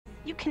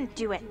You can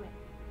do it.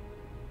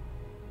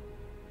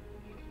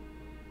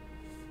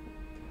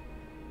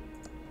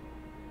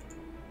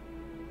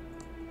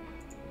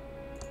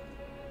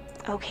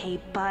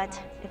 Okay, but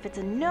if it's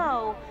a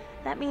no,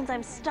 that means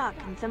I'm stuck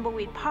in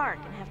Thimbleweed Park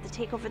and have to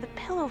take over the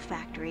pillow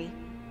factory.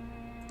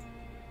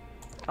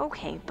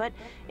 Okay, but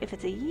if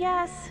it's a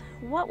yes,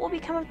 what will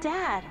become of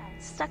Dad?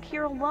 Stuck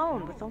here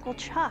alone with Uncle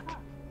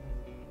Chuck.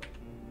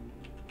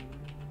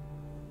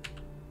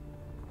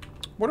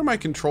 What are my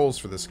controls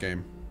for this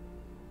game?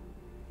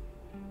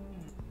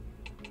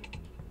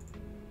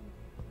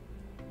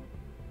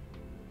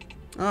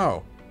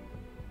 Oh.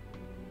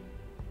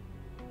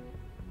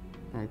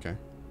 Okay.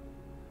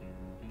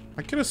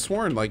 I could have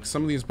sworn, like,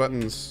 some of these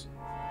buttons...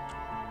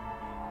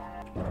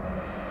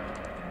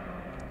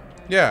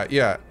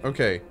 Yeah,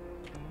 okay.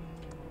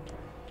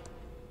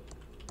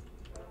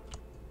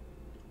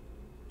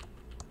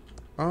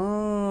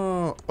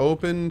 Oh,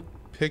 open,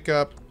 pick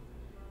up.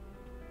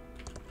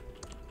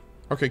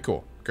 Okay,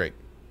 cool. Great.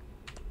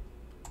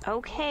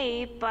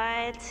 Okay,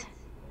 but...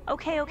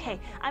 Okay,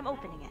 I'm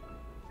opening it.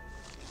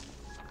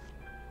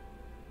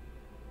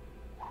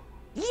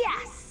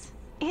 Yes!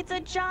 It's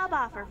a job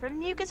offer from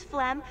Mucus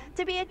Phlegm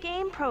to be a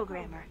game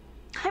programmer.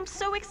 I'm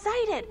so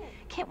excited!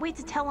 Can't wait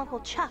to tell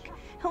Uncle Chuck.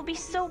 He'll be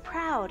so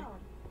proud.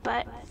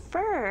 But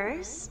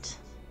first...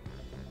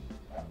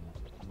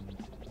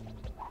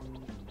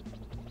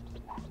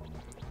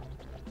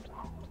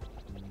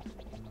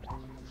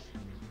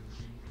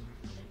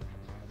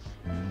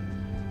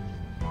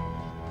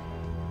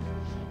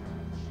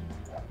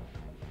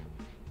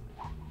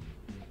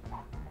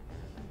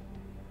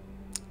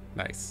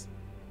 Nice.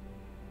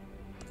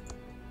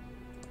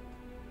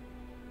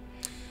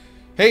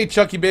 Hey,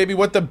 Chucky baby,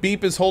 what the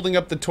beep is holding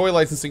up the toy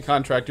licensing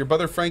contract? Your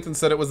brother Franklin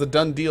said it was a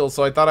done deal,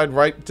 so I thought I'd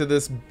write to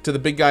the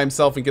big guy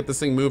himself and get this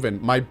thing moving.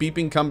 My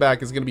beeping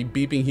comeback is going to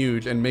be beeping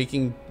huge, and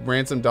making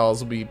ransom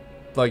dolls will be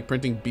like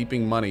printing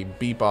beeping money.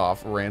 Beep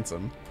off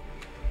ransom.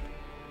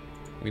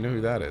 We know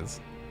who that is.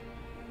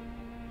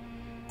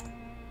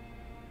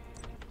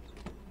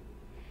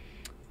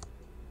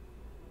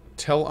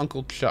 Tell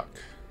Uncle Chuck.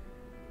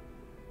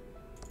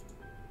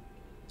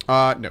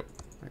 No.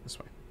 Right this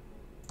way.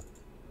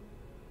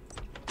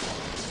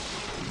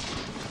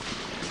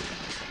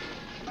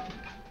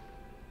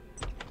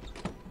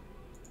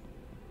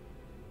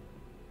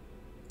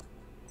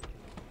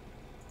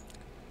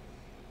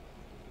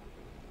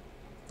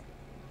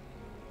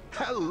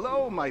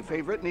 Hello, my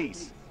favorite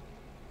niece.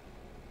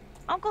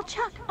 Uncle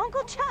Chuck!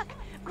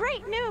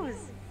 Great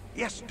news!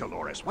 Yes,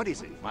 Dolores, what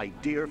is it? My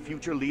dear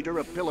future leader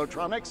of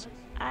Pillowtronics?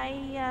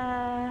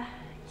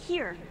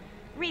 Here,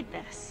 read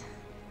this.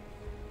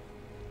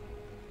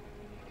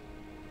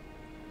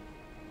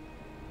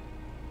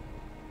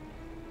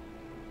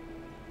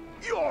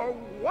 You're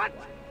what?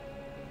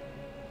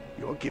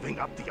 You're giving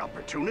up the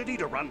opportunity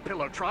to run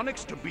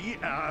Pillowtronics to be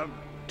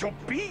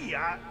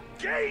a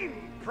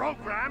game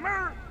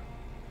programmer?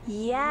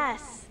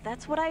 Yes,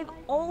 that's what I've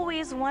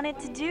always wanted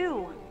to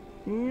do.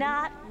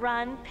 Not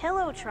run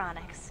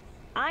Pillowtronics.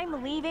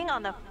 I'm leaving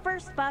on the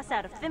first bus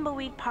out of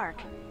Thimbleweed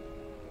Park.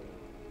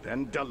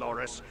 Then,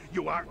 Dolores,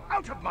 you are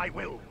out of my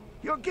will.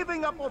 You're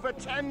giving up over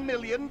 $10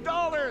 million.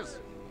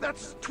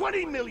 That's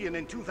 $20 million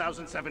in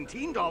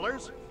 2017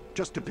 dollars.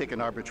 Just to pick an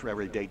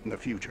arbitrary date in the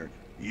future.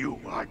 You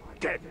are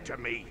dead to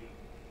me.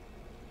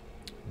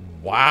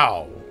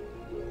 Wow.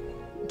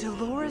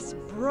 Dolores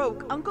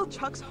broke Uncle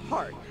Chuck's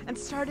heart and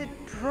started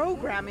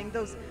programming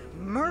those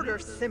murder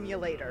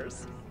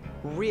simulators.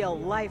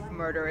 Real-life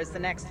murder is the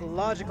next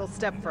logical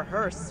step for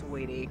her,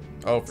 sweetie.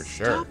 Oh, for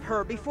sure. Stop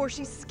her before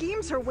she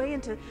schemes her way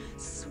into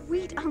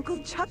sweet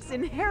Uncle Chuck's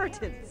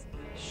inheritance.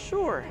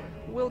 Sure,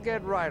 we'll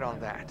get right on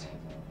that.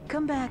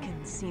 Come back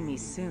and see me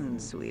soon,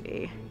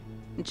 sweetie.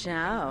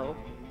 Ciao.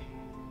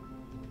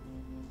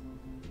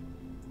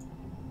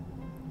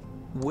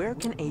 Where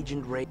can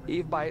Agent Ray...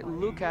 If by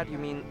look at you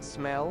mean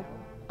smell,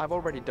 I've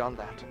already done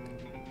that.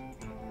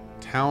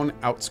 Town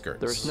outskirts.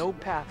 There's no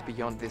path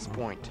beyond this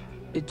point.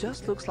 It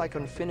just looks like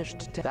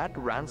unfinished... That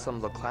Ransom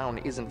the Clown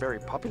isn't very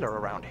popular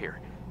around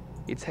here.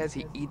 It says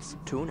he eats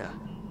tuna.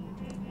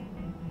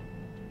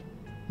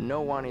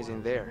 No one is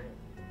in there.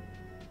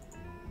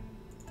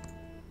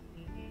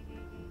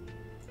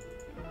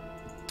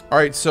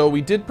 Alright, so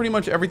we did pretty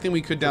much everything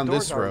we could down The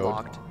doors this are road.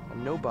 locked,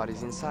 and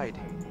nobody's inside.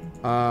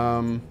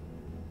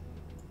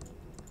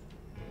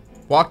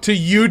 Walk to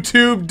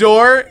YouTube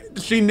door?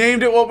 She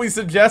named it what we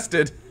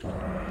suggested.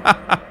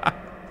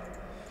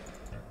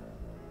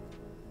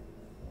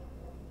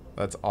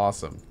 That's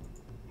awesome.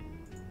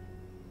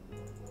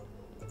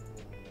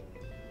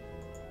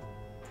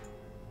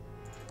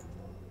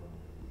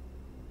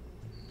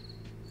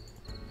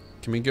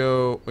 Can we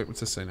go... Wait, what's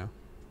this say now?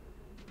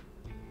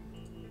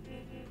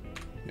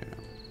 Yeah.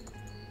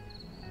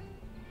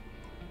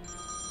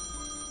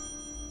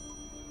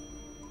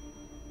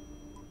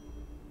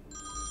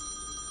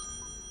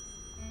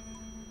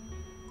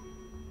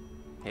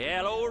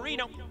 Hello,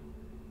 Reno.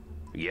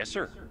 Yes,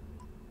 sir.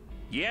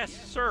 Yes,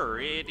 sir.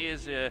 It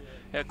is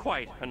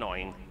quite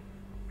annoying.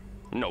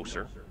 No,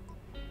 sir.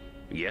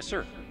 Yes,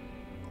 sir.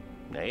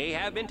 They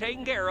have been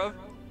taken care of.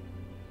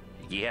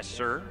 Yes,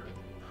 sir.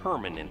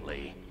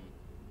 Permanently.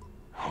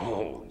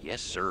 Oh,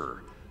 yes,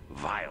 sir.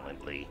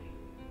 Violently.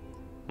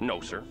 No,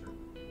 sir.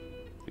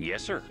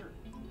 Yes, sir.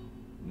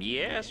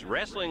 Yes,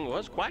 wrestling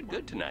was quite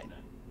good tonight.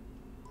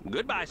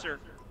 Goodbye, sir.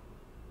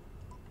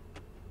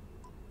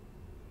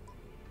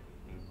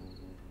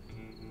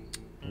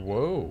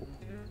 Whoa.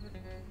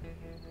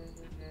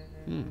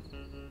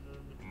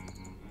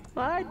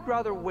 I'd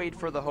rather wait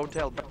for the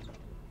hotel.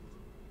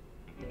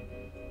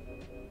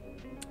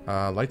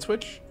 Light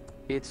switch?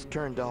 It's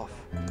turned off.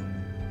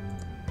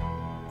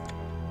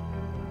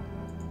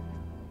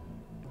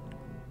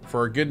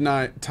 For a good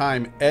night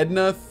time,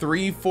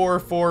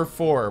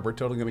 Edna3444. We're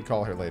totally gonna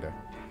call her later.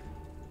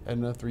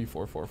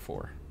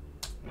 Edna3444.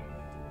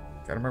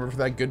 Gotta remember for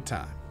that good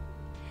time.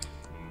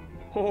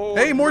 Oh,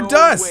 Hey, more no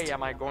dust! way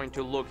am I going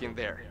to look in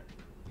there.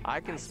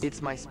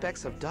 It's my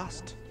specks of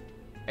dust.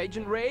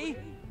 Agent Ray?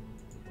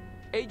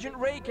 Agent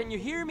Ray, can you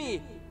hear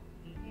me?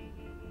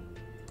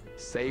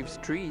 Saves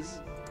trees.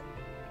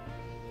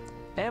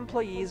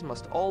 Employees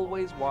must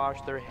always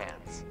wash their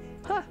hands.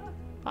 Huh,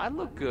 I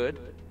look good.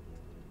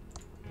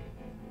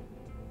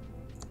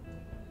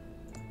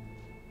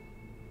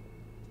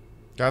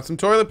 Got some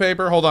toilet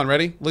paper. Hold on,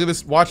 ready? Look at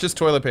this. Watch this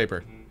toilet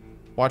paper.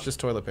 Watch this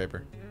toilet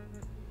paper.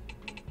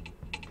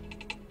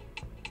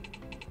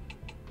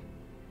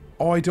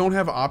 Oh, I don't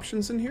have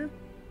options in here?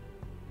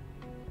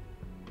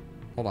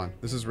 Hold on.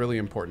 This is really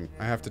important.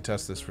 I have to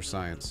test this for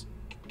science.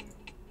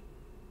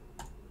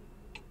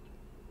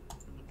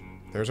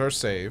 There's our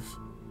save.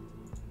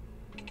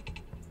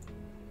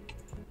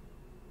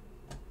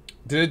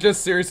 Did it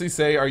just seriously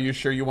say, are you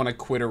sure you want to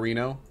quit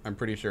Reno? I'm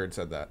pretty sure it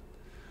said that.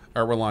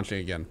 Alright, we're launching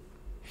again.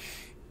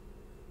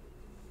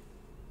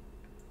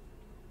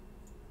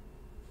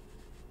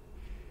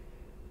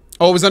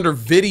 Oh, it was under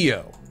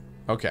video.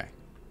 Okay.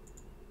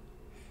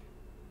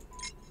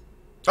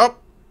 Oh!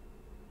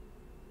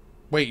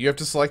 Wait, you have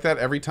to select that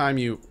every time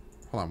you...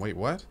 Hold on, wait,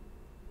 what?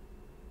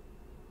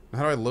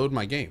 How do I load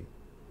my game?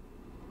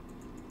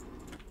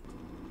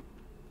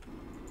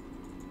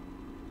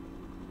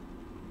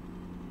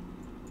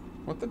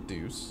 What the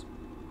deuce?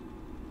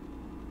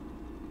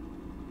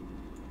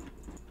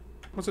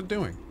 What's it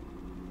doing?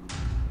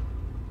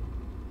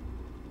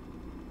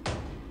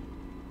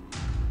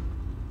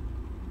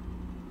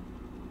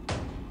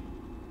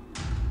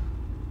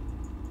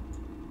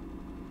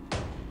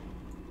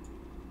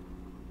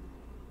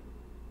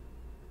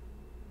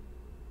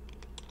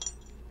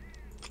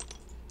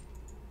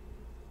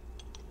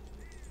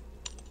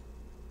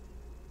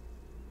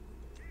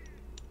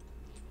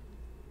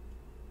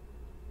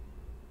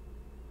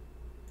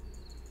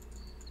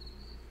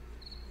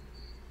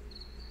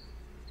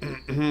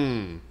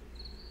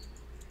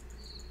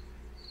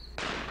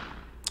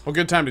 Well,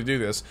 good time to do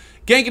this.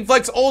 Gank and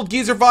Flex, Old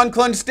Geezer, Von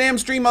Clunge, Stam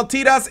Stream,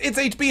 Maltidas, It's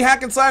HB,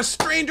 Hack and Slash,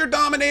 Stranger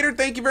Dominator,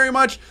 thank you very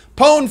much.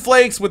 Pone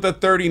Flakes with the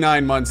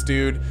 39 months,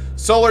 dude.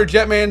 Solar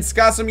Jetman,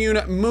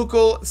 Skasamune,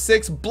 Mukul,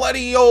 6,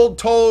 Bloody Old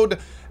Toad,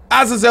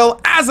 Azazel,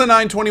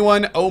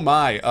 Aza921, oh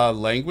my,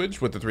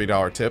 language with the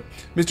 $3 tip.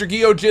 Mr.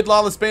 Gio, Jid,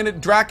 Lawless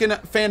Bandit, Draken,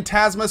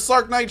 Phantasma,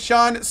 Slark Knight,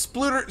 Sean,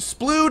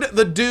 Splood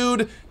the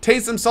Dude,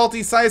 Taste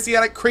Salty,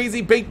 Sciasiatic,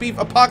 Crazy, Baked Beef,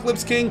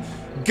 Apocalypse King,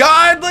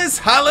 Godless,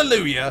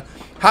 Hallelujah,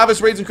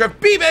 Havis Raisencraft,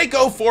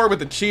 B-Bake04 with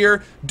the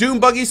cheer, Doom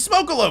Buggy,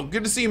 Smokalo,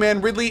 good to see you,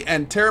 man, Ridley,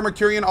 and Terra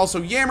Mercurian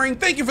also yammering,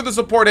 thank you for the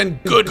support,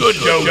 and good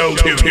show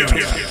too.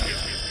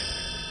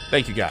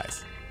 Thank you,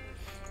 guys.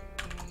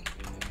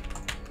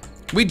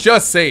 We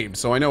just saved,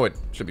 so I know it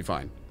should be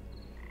fine.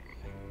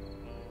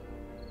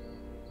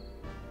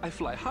 I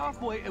fly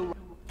halfway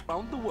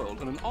around the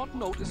world and an odd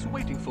note is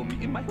waiting for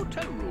me in my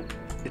hotel room.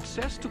 It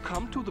says to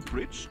come to the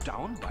bridge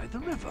down by the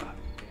river.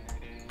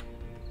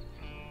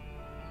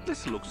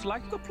 This looks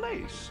like the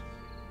place.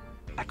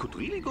 I could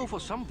really go for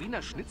some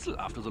Wiener Schnitzel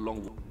after the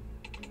long walk.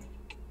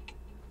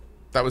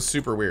 That was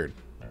super weird.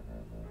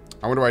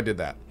 I wonder why I did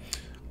that.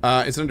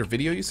 Is it under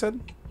video, you said?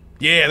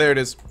 Yeah, there it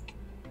is.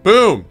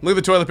 Boom! Look at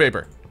the toilet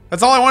paper.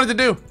 That's all I wanted to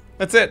do.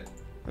 That's it.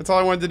 That's all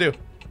I wanted to do.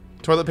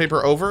 Toilet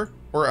paper over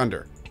or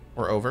under?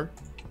 Or over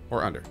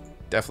or under?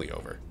 Definitely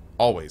over.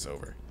 Always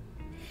over.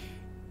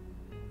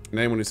 And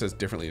anyone who says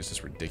differently is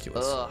just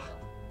ridiculous. Ugh,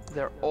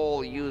 they're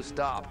all used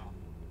up.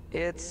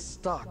 It's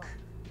stuck.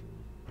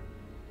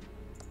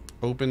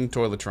 Open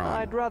Toiletron.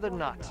 I'd rather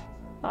not.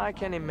 I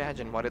can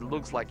imagine what it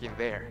looks like in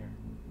there.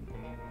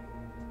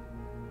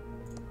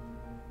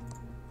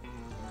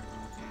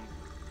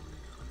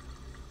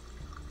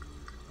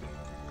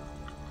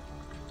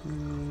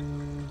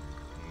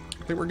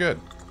 I think we're good.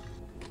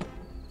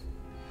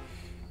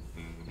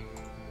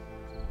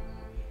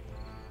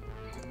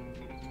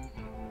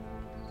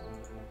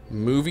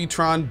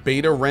 Movietron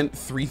Beta Rent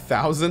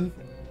 3000.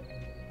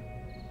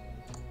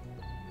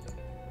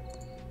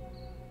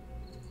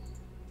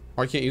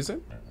 Oh, I can't use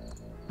it?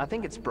 I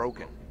think it's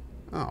broken.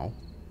 Oh,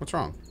 what's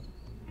wrong?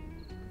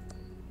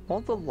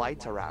 All the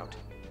lights are out.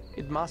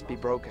 It must be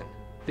broken.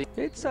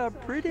 It's a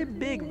pretty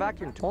big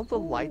vacuum. All the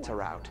lights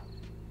are out.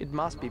 It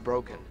must be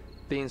broken.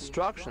 The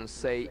instructions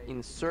say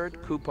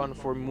insert coupon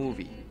for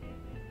movie.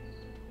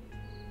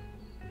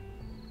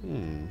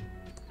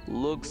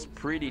 Looks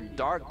pretty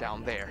dark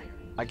down there.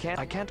 I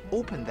can't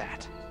open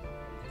that.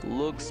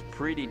 Looks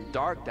pretty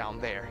dark down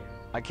there.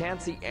 I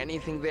can't see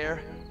anything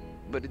there,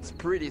 but it's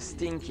pretty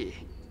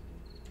stinky.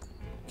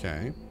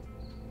 Okay.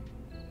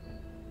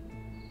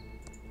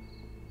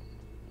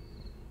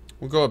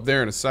 We'll go up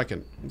there in a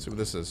second. Let's see what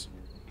this is.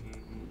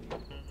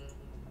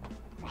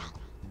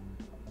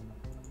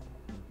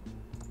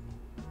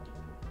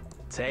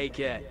 Take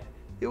it.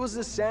 It was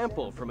a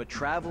sample from a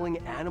traveling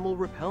animal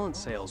repellent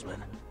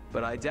salesman.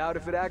 But I doubt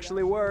if it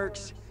actually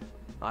works.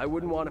 I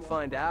wouldn't want to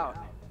find out.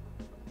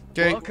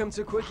 Okay. Welcome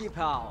to Quickie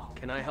Pal.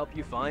 Can I help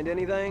you find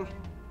anything?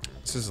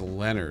 This is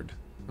Leonard.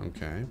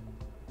 Okay.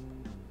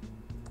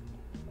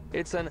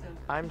 It's an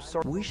I'm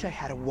sorry. Wish I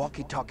had a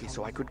walkie-talkie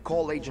so I could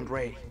call Agent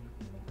Ray.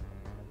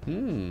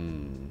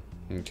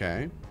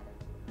 Okay.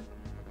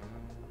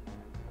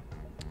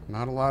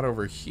 Not a lot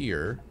over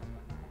here.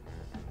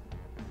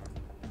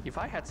 If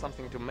I had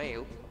something to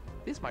mail,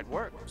 this might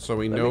work. So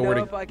we Let know me where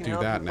if I to can do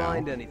help that you now.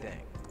 find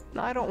anything.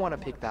 No, I don't want to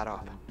pick that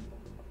up.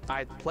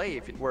 I'd play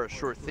if it were a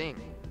sure thing.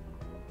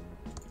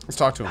 Let's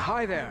talk to him.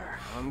 Hi there.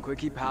 I'm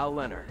Quickie Pal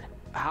Leonard.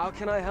 How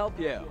can I help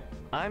you?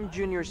 I'm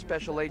Junior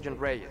Special Agent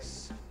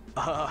Reyes.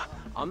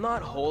 I'm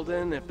not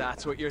Holden, if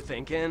that's what you're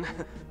thinking.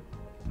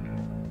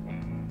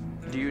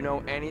 Do you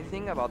know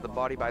anything about the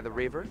body by the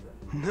river?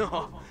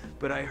 No,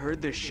 but I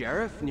heard the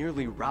sheriff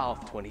nearly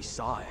ralphed when he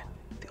saw it.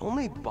 The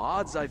only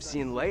bods I've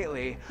seen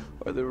lately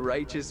are the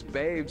righteous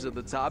babes at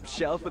the top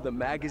shelf of the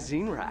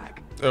magazine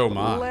rack. Oh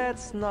my.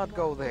 Let's not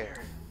go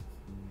there.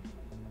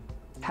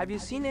 Have you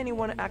seen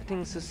anyone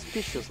acting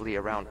suspiciously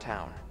around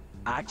town?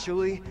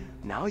 Actually,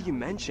 now you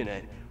mention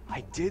it,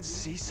 I did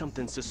see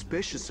something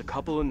suspicious a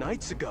couple of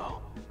nights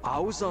ago. I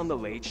was on the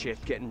late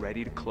shift getting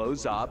ready to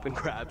close up and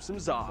grab some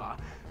za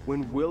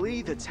when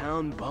Willie the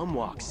town bum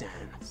walks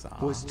in.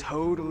 Was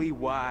totally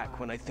whack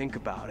when I think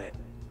about it.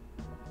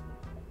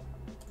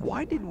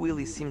 Why did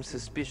Willie seem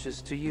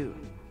suspicious to you?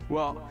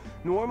 Well,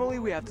 normally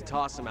we have to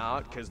toss him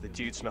out because the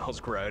dude smells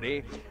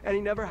grody, and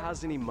he never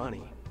has any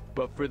money.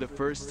 But for the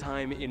first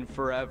time in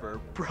forever,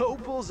 bro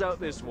pulls out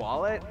this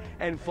wallet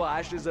and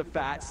flashes a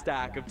fat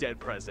stack of dead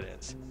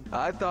presidents.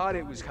 I thought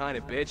it was kind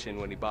of bitchin'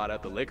 when he bought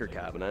out the liquor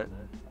cabinet.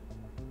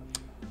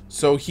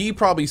 So he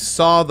probably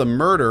saw the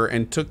murder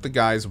and took the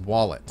guy's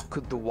wallet.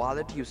 Could the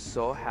wallet you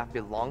saw have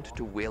belonged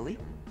to Willie?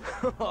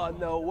 Oh,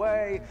 no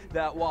way.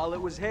 That wallet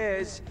was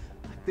his.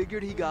 I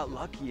figured he got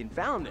lucky and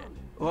found it.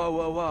 Whoa,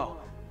 whoa, whoa.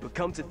 But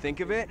come to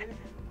think of it,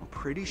 I'm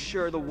pretty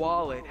sure the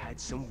wallet had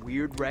some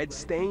weird red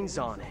stains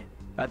on it.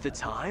 At the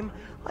time,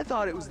 I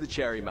thought it was the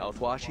cherry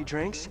mouthwash he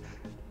drinks,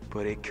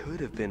 but it could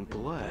have been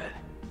blood.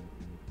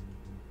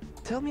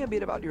 Tell me a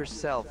bit about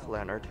yourself,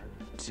 Leonard.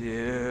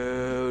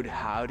 Dude,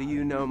 how do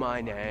you know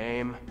my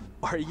name?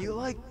 Are you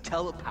like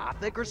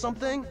telepathic or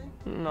something?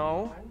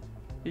 No.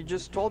 You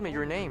just told me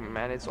your name,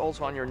 and it's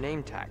also on your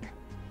name tag.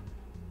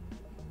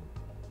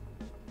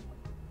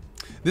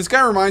 This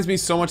guy reminds me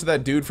so much of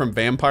that dude from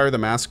Vampire the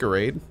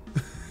Masquerade.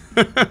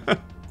 Do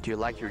you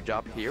like your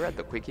job here at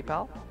the Quickie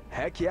Pal?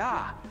 Heck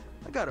yeah.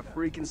 I got a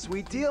freaking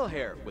sweet deal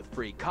here with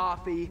free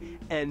coffee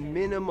and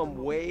minimum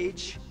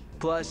wage.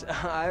 Plus,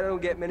 I don't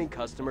get many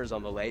customers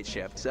on the late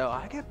shift, so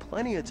I get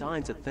plenty of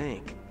time to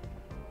think.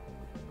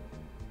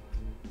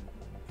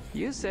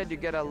 You said you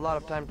get a lot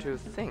of time to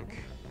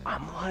think.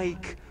 I'm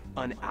like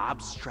an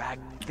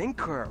abstract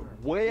thinker,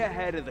 way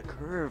ahead of the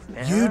curve,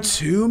 man. You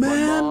too,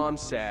 man? My mom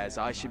says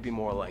I should be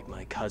more like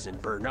my cousin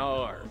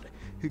Bernard,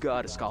 who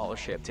got a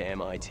scholarship to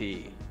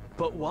MIT.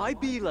 But why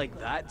be like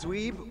that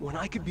dweeb when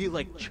I could be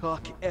like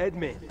Chuck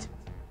Edmund?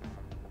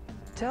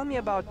 Tell me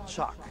about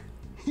Chuck.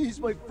 He's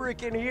my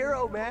freaking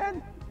hero,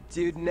 man.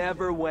 Dude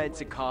never went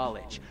to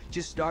college,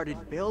 just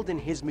started building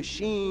his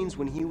machines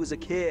when he was a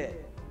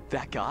kid.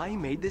 That guy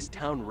made this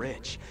town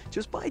rich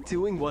just by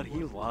doing what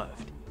he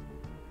loved.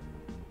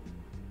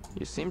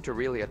 You seem to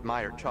really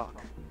admire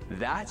Chuck.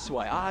 That's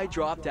why I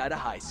dropped out of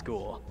high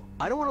school.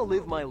 I don't want to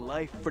live my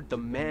life for the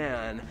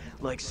man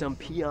like some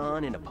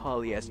peon in a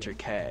polyester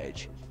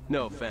cage.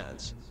 No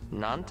offense.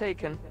 None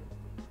taken.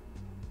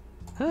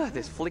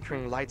 These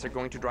flickering lights are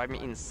going to drive me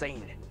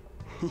insane.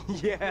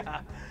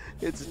 Yeah,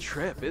 it's a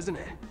trip, isn't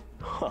it?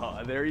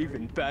 Oh, they're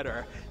even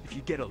better if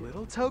you get a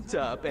little toked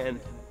up and,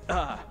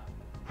 I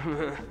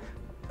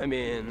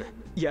mean,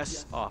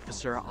 yes,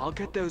 officer, I'll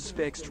get those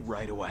fixed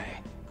right away.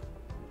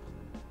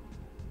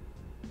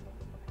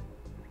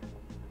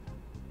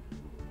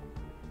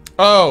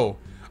 Oh,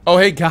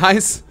 hey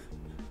guys.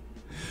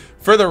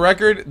 For the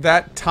record,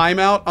 that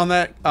timeout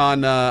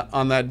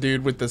on that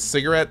dude with the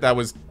cigarette, that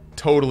was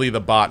totally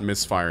the bot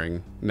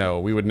misfiring. No,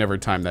 we would never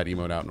time that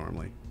emote out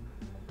normally.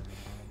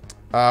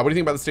 What do you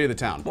think about the state of the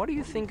town? What do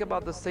you think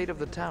about the state of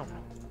the town?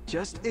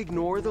 Just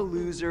ignore the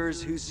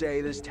losers who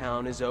say this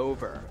town is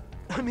over.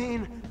 I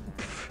mean,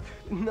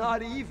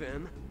 not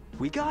even.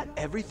 We got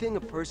everything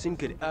a person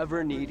could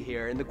ever need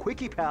here in the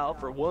Quickie Pal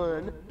for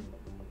one.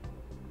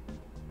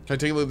 Can I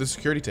take a look at the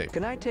security tape?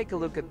 Can I take a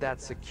look at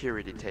that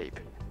security tape?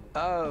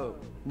 Oh,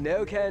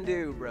 no can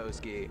do,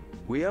 broski.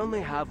 We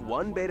only have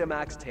one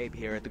Betamax tape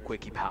here at the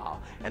Quickie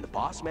Pal, and the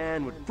boss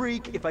man would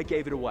freak if I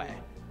gave it away.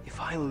 If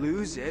I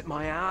lose it,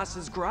 my ass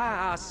is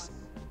grass.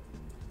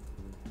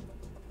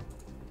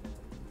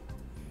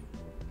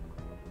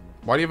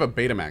 Why do you have a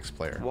Betamax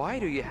player? Why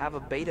do you have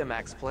a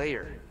Betamax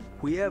player?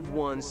 We have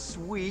one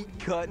sweet,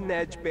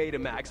 cutting-edge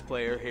Betamax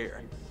player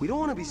here. We don't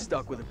want to be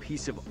stuck with a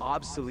piece of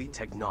obsolete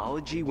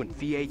technology when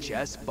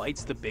VHS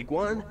bites the big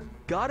one.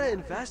 Gotta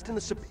invest in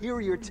the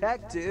superior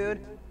tech,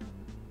 dude.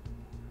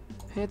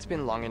 It's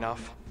been long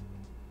enough.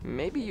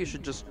 Maybe you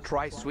should just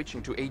try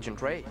switching to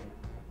Agent Ray.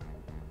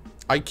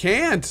 I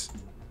can't!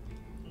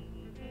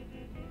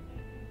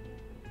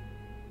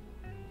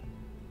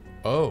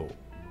 Oh.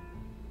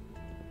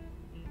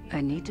 I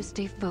need to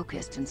stay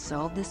focused and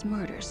solve this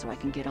murder so I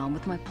can get on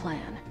with my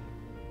plan.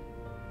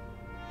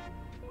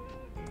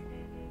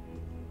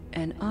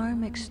 An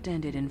arm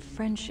extended in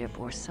friendship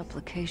or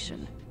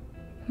supplication.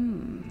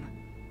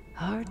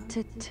 Hard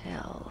to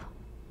tell.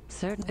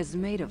 Certain is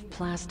made of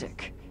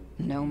plastic.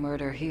 No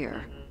murder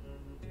here.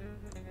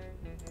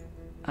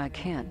 I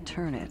can't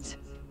turn it.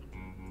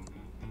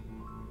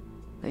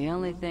 The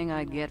only thing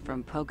I get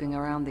from poking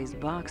around these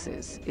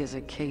boxes is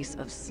a case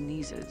of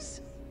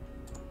sneezes.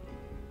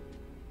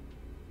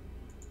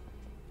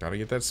 Gotta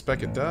get that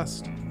speck of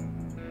dust.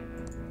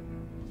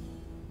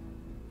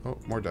 Oh,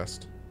 more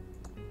dust.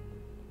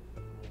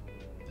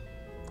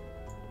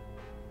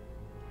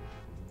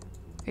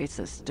 It's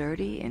a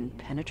sturdy,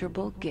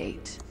 impenetrable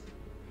gate.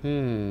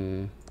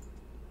 No,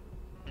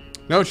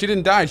 she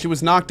didn't die. She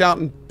was knocked out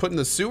and put in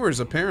the sewers,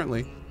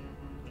 apparently.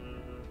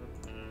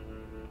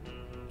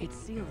 It's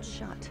sealed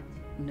shut.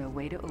 No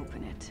way to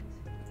open it.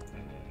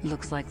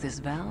 Looks like this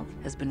valve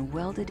has been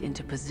welded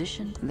into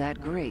position. That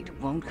grate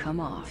won't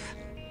come off.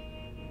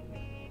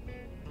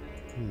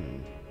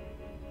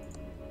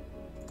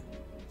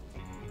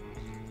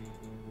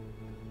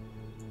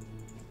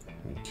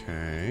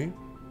 Okay.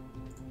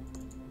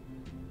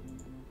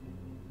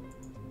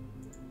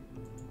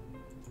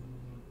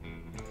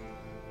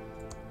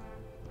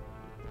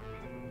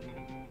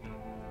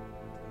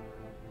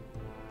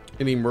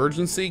 An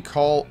emergency?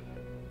 Call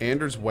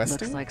Anders Westing?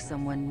 Looks like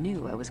someone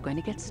knew I was going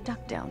to get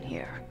stuck down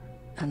here.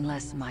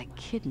 Unless my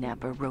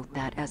kidnapper wrote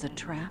that as a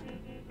trap.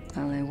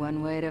 Only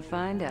one way to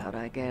find out,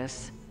 I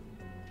guess.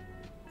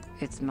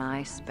 It's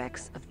my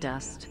specks of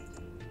dust.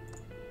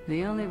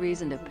 The only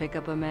reason to pick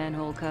up a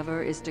manhole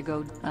cover is to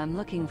go... I'm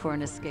looking for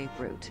an escape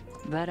route,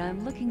 but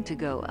I'm looking to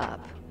go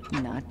up,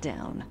 not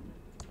down.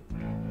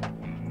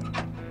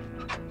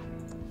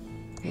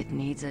 It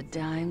needs a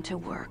dime to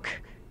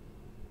work.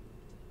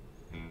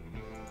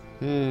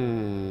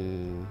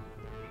 An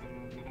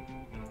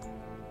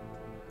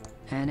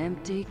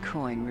empty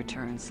coin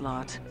return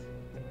slot.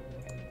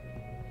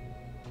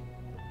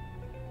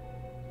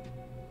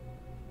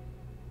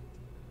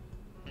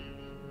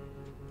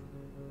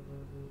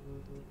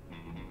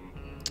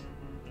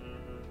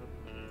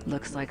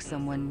 Looks like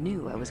someone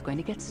knew I was going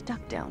to get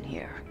stuck down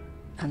here.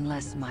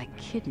 Unless my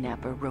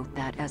kidnapper wrote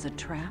that as a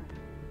trap.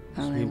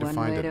 Only one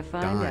way to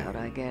find out,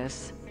 I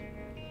guess.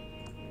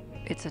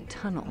 It's a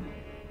tunnel.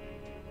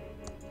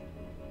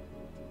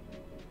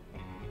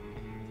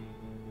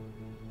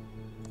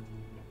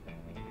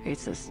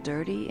 It's a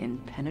sturdy,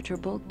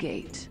 impenetrable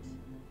gate.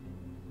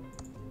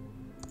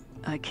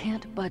 I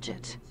can't budge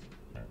it.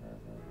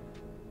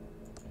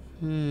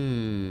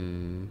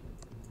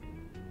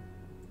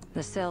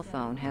 The cell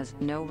phone has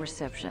no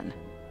reception.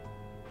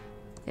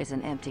 It's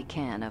an empty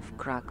can of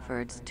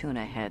Crockford's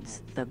tuna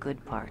heads, the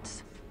good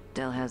parts.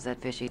 Still has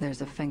that fishy...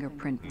 There's a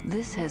fingerprint.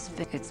 This has...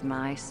 It's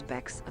my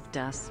specks of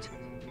dust.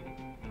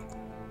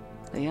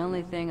 The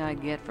only thing I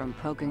get from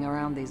poking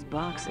around these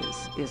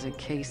boxes is a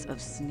case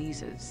of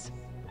sneezes.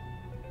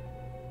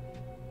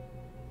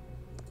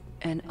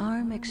 An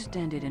arm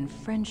extended in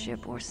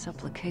friendship or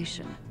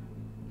supplication.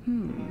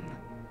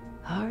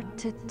 Hard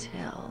to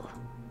tell.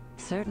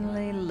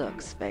 Certainly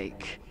looks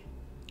fake.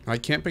 I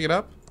can't pick it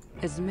up?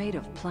 It's made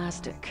of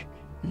plastic.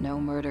 No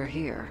murder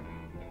here.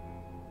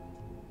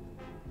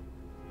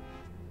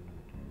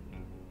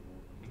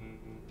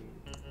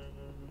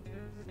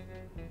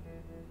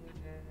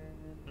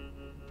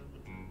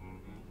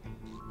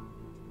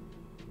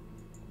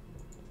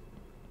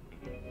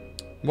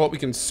 Well, we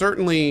can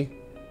certainly...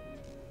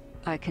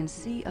 I can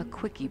see a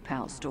Quickie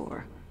Pal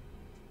store.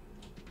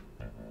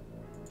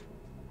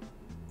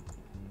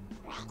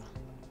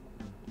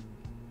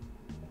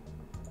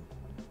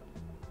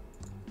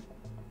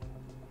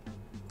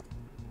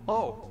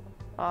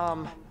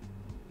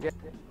 Yeah.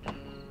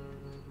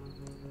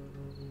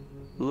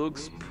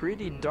 Looks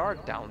pretty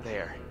dark down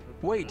there.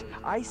 Wait,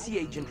 I see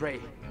Agent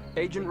Ray.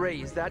 Agent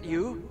Ray, is that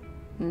you?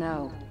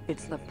 No,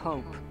 it's the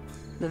Pope.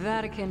 The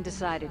Vatican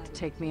decided to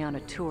take me on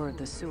a tour of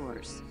the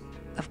sewers.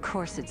 Of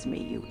course it's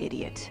me, you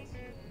idiot.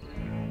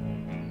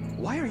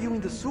 Why are you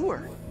in the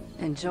sewer?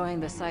 Enjoying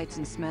the sights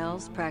and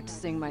smells,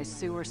 practicing my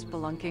sewer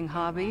spelunking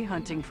hobby,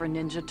 hunting for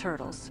ninja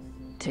turtles.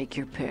 Take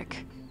your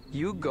pick.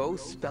 You go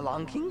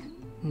spelunking?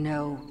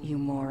 No, you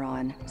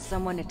moron.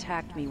 Someone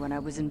attacked me when I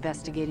was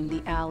investigating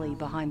the alley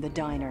behind the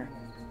diner.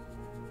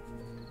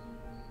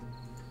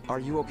 Are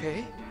you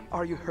okay?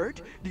 Are you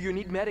hurt? Do you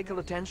need medical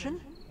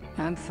attention?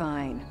 I'm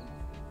fine.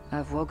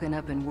 I've woken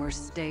up in worse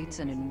states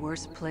and in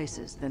worse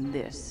places than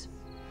this.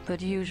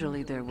 But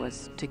usually there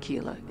was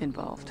tequila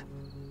involved.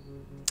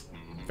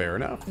 Fair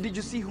enough. Did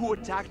you see who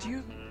attacked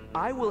you?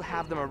 I will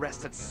have them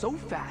arrested so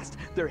fast,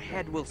 their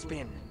head will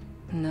spin.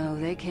 No,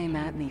 they came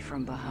at me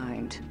from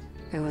behind.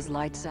 It was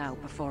lights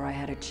out before I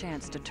had a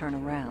chance to turn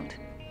around.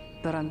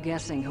 But I'm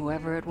guessing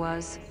whoever it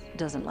was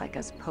doesn't like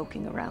us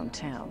poking around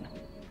town.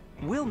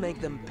 We'll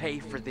make them pay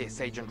for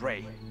this, Agent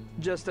Ray.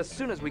 Just as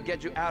soon as we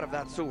get you out of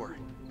that sewer.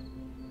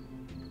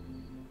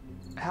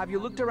 Have you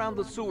looked around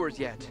the sewers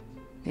yet?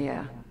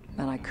 Yeah,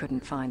 and I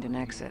couldn't find an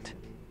exit.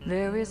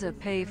 There is a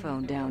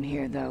payphone down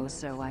here though,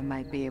 so I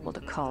might be able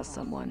to call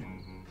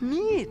someone.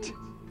 Neat!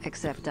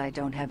 Except I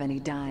don't have any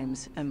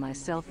dimes, and my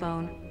cell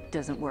phone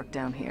doesn't work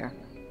down here.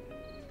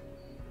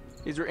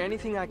 Is there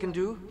anything I can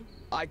do?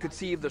 I could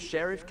see if the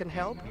sheriff can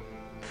help.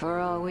 For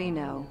all we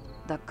know,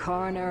 the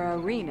coroner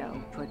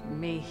Reno put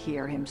me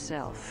here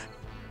himself.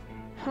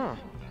 Huh.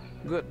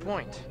 Good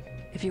point.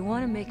 If you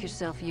want to make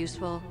yourself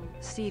useful,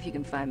 see if you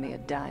can find me a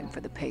dime for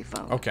the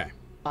payphone. Okay.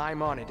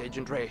 I'm on it,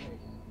 Agent Ray.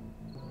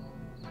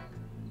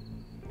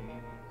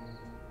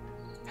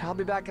 I'll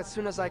be back as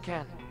soon as I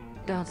can.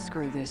 Don't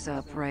screw this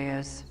up,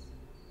 Reyes.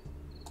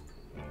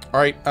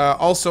 Alright,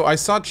 also, I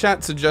saw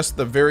chat suggest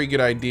the very good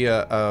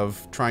idea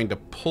of trying to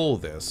pull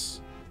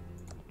this.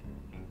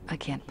 I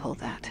can't pull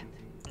that.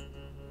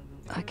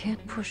 I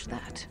can't push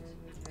that.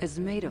 It's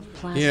made of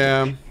plastic.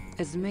 Yeah.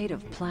 It's made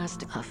of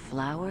plastic. A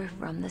flower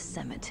from the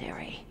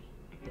cemetery.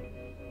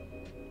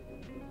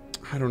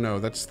 I don't know.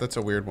 That's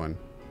a weird one.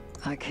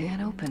 I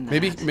can't open that.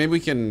 Maybe we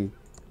can...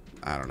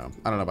 I don't know.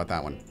 I don't know about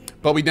that one.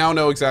 But we now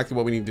know exactly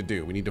what we need to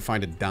do. We need to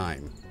find a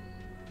dime.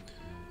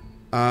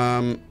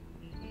 I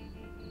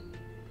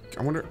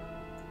wonder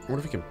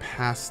if we can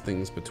pass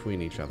things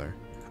between each other.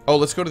 Oh,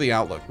 let's go to the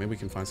Outlook. Maybe we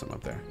can find something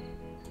up there.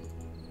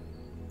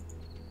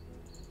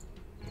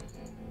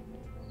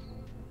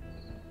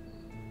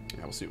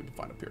 Yeah, we'll see what we can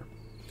find up here.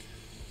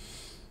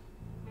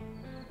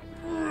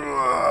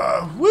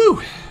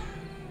 Woo!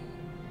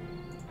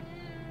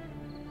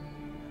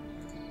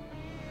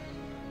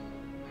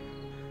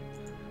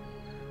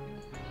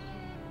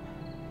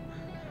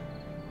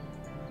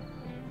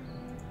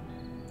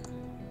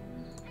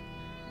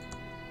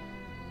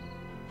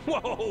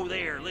 Whoa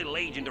there, little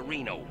Agent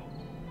Reno.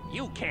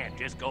 You can't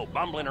just go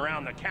bumbling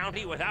around the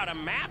county without a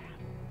map.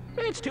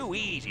 It's too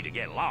easy to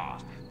get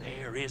lost.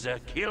 There is a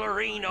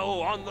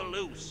killerino on the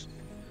loose.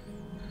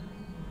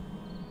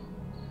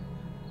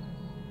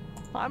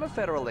 I'm a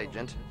federal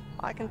agent.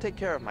 I can take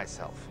care of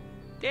myself.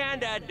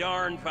 And a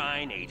darn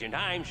fine agent,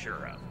 I'm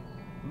sure of.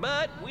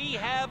 But we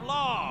have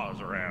laws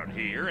around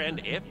here,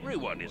 and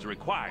everyone is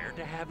required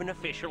to have an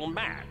official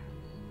map.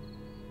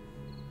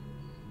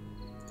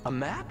 A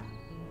map?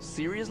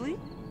 Seriously?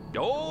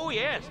 Oh,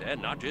 yes,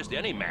 and not just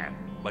any map,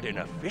 but an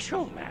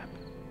official map.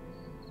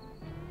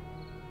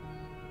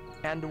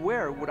 And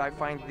where would I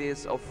find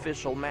this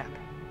official map?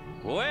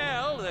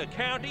 Well, the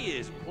county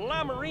is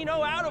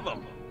plumberino out of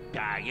them.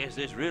 I guess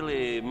this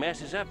really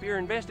messes up your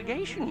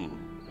investigation.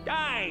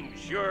 I'm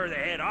sure the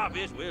head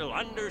office will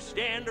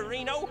understand,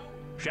 Reno.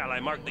 Shall I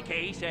mark the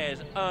case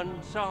as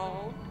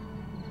unsolved?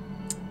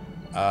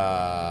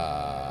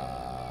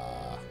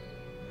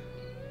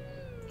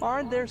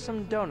 Aren't there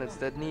some donuts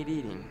that need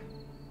eating?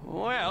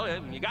 Well,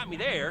 you got me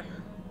there.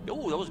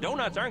 Oh, those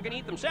donuts aren't gonna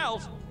eat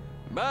themselves.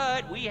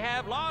 But we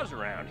have laws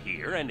around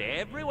here, and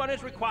everyone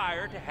is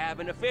required to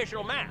have an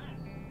official map.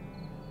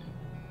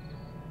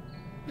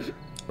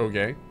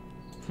 Okay.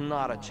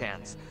 Not a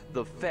chance.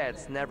 The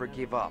feds never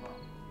give up.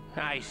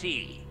 I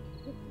see.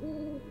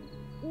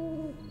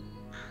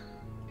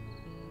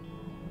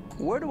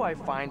 Where do I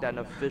find an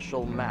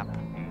official map?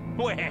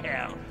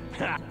 Well,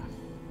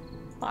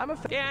 I'm a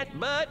yeah,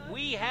 but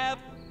we have...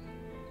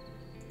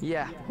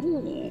 Yeah.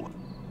 Ooh.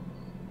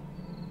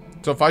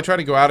 So if I try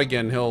to go out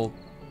again, he'll...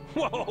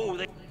 Whoa!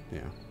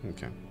 Yeah,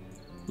 okay.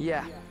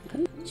 Yeah.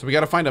 So we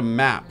gotta find a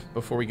map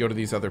before we go to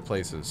these other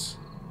places.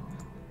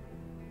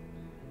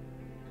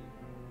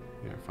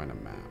 Yeah, find a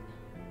map.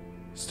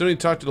 Still need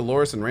to talk to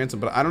Dolores and Ransom,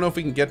 but I don't know if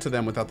we can get to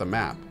them without the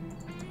map.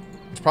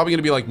 It's probably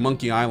gonna be like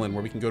Monkey Island,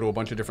 where we can go to a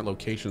bunch of different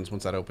locations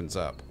once that opens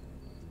up.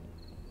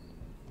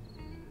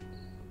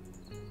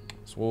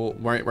 So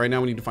right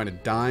now we need to find a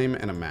dime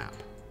and a map.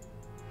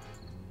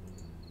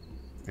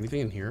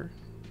 Anything in here?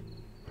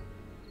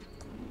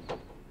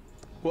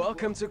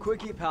 Welcome to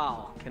Quickie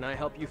Pal. Can I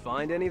help you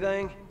find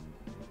anything?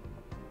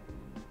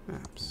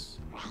 Maps.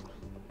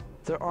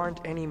 There aren't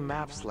any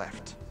maps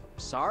left.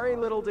 Sorry,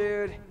 little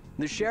dude.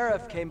 The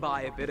sheriff came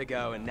by a bit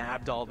ago and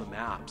nabbed all the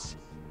maps.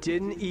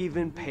 Didn't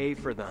even pay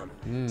for them.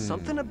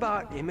 Something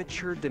about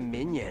immature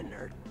dominion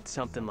or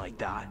something like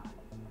that.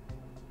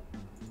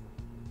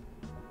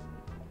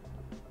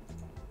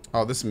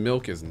 Oh, this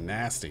milk is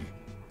nasty.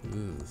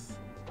 Ugh.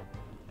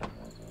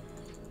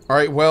 All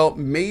right, well,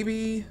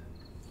 maybe...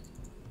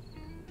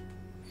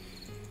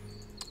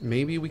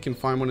 Maybe we can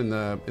find one in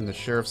the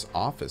sheriff's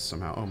office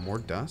somehow. Oh, more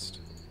dust?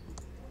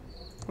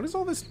 What is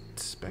all this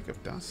speck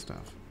of dust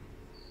stuff?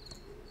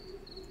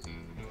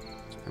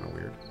 It's kind of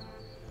weird.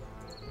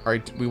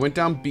 Alright, we went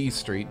down B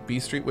Street. B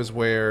Street was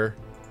where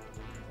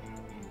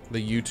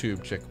the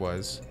YouTube chick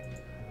was.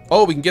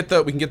 Oh, we can get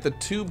the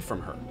tube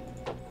from her.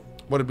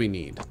 What did we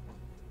need?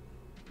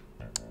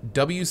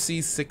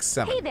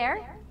 WC67. Hey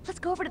there. Let's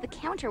go over to the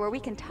counter where we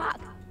can talk.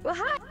 Well,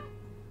 hi.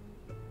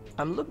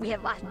 We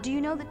have lots. Do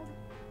you know the...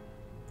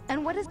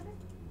 And what is...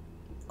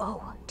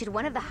 Oh, did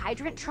one of the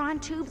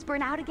Hydrantron tubes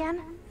burn out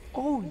again?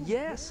 Oh,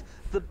 yes.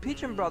 The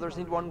Pigeon Brothers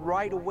need one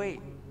right away.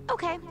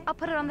 Okay, I'll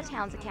put it on the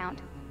town's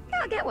account.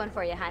 I'll get one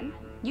for you, hun.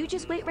 You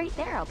just wait right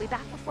there. I'll be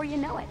back before you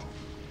know it.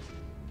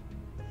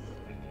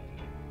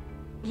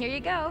 Here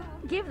you go.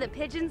 Give the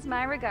pigeons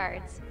my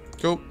regards.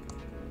 Cool.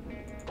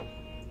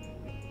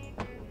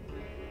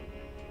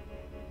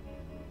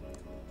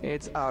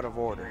 It's out of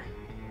order.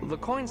 The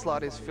coin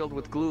slot is filled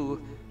with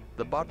glue,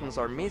 the buttons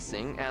are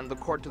missing, and the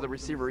cord to the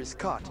receiver is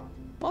cut.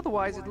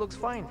 Otherwise, it looks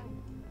fine.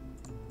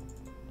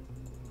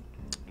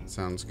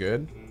 Sounds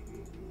good.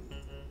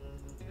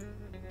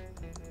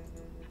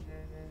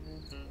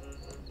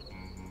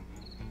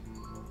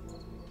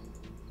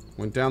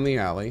 Went down the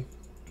alley.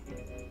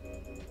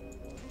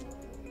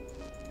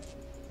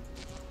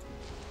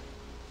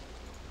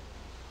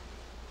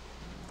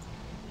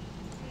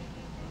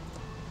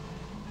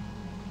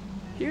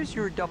 Here's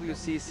your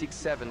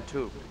WC67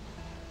 tube.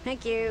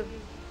 Thank you.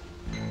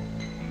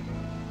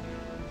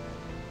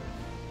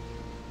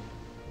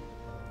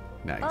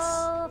 Nice.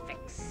 All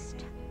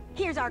fixed.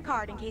 Here's our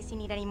card in case you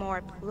need any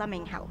more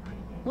plumbing help.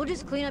 We'll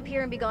just clean up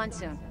here and be gone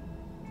soon.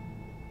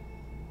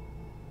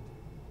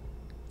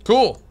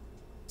 Cool.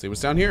 See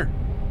what's down here.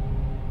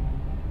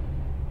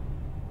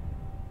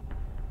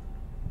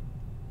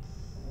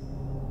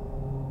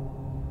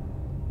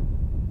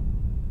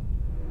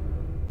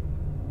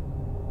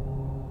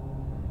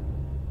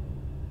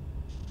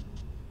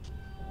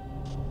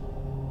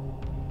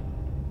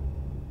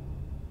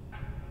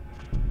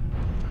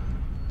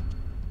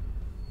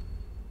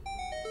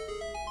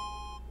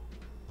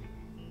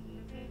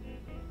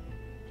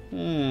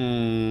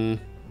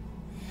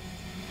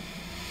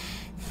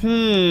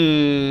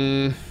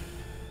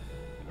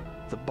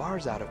 The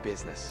bar's out of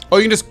business. Oh,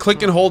 you can just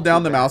click and hold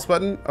down the mouse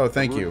button? Oh,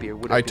 thank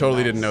you. I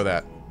totally didn't know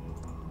that.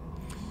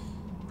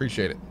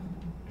 Appreciate it.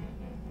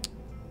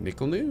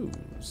 Nickel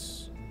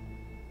News.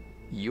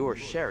 Your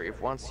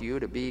sheriff wants you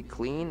to be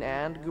clean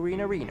and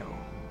greenerino.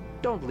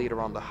 Don't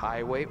litter on the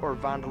highway or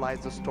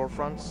vandalize the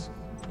storefronts.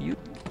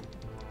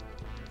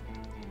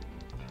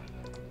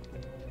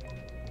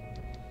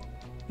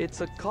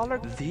 It's a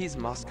color. These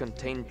must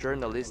contain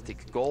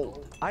journalistic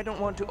gold. I don't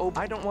want to open.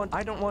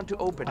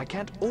 I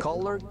can't open.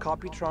 Color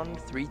Copytron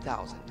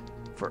 3000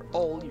 for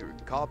all your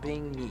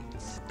copying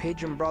needs.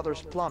 Pigeon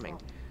Brothers Plumbing,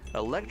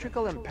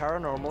 electrical and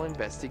paranormal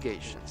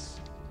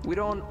investigations. We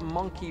don't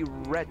monkey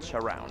wretch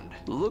around.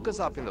 Look us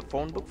up in the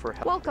phone book for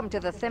help. Welcome to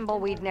the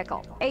Thimbleweed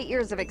Nickel. 8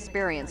 years of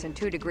experience and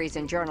 2 degrees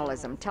in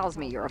journalism tells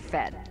me you're a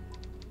Fed.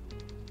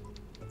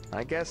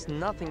 I guess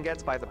nothing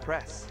gets by the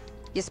press.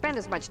 You spend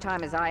as much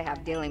time as I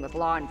have dealing with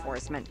law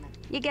enforcement.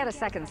 You get a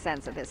second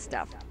sense of this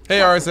stuff. Hey,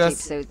 Plus the RSS. cheap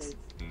suits.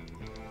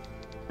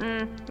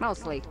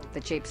 Mostly the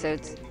cheap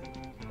suits.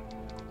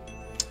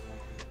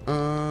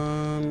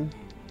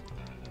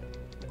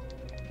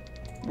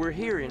 We're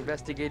here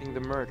investigating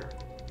the murder.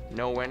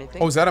 Know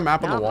anything? Oh, is that a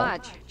map on the Not wall?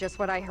 much. Just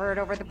what I heard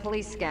over the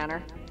police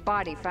scanner.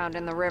 Body found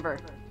in the river.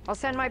 I'll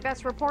send my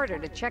best reporter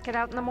to check it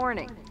out in the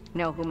morning.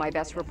 Know who my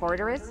best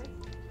reporter is?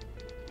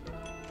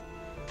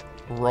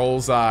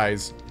 Rolls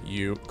eyes.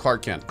 You.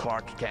 Clark Kent.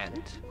 Clark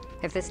Kent?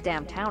 If this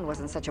damn town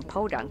wasn't such a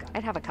podunk,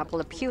 I'd have a couple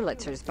of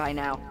Pulitzers by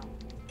now.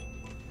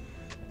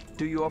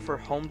 Do you offer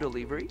home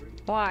delivery?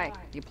 Why?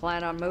 You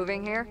plan on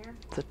moving here?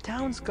 The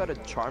town's got a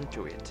charm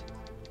to it.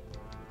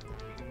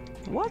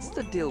 What's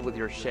the deal with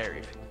your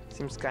sheriff?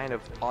 Seems kind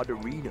of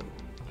odorino.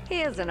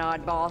 He is an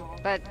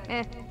oddball, but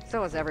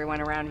so is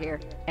everyone around here.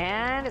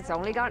 And it's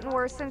only gotten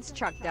worse since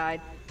Chuck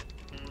died.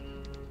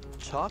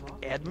 Chuck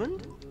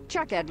Edmund?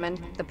 Chuck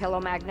Edmund, the pillow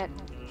magnate.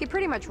 He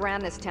pretty much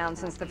ran this town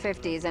since the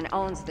 50s and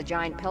owns the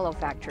giant pillow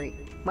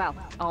factory. Well,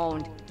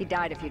 owned. He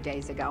died a few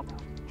days ago.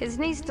 His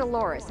niece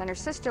Dolores and her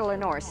sister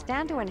Lenore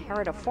stand to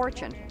inherit a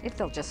fortune if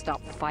they'll just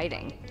stop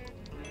fighting.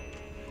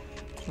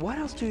 What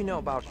else do you know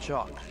about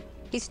Chuck?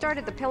 He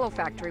started the pillow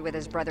factory with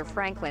his brother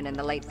Franklin in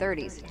the late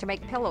 30s to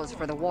make pillows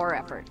for the war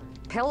effort.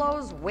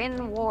 Pillows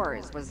win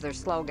wars was their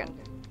slogan.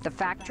 The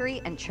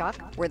factory and Chuck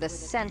were the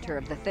center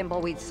of the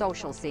Thimbleweed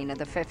social scene of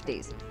the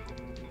 50s.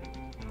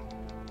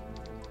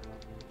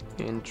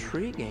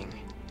 Intriguing.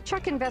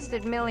 Chuck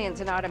invested millions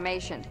in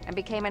automation and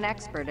became an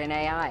expert in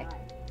AI.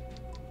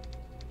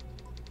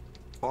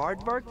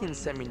 Aardvark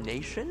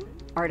insemination?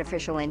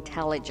 Artificial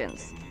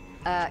intelligence.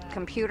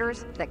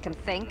 Computers that can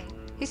think.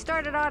 He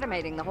started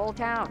automating the whole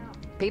town.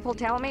 People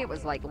tell me it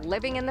was like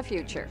living in the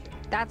future.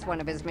 That's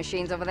one of his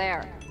machines over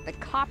there. The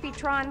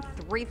Copytron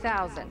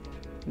 3000.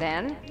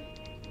 Then...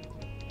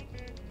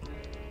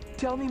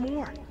 Tell me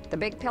more. The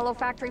big pillow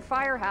factory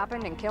fire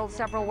happened and killed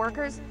several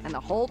workers, and the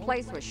whole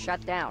place was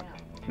shut down.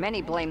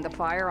 Many blamed the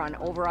fire on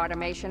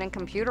over-automation and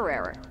computer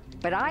error.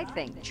 But I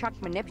think Chuck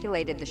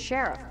manipulated the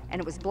sheriff, and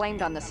it was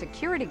blamed on the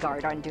security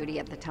guard on duty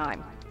at the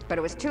time. But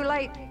it was too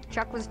late.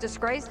 Chuck was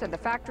disgraced, and the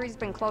factory's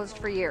been closed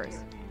for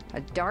years.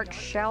 A dark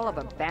shell of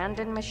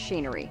abandoned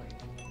machinery.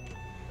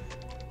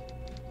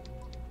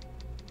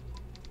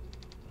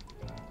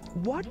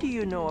 What do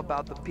you know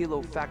about the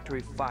pillow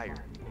factory fire?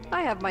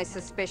 I have my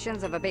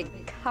suspicions of a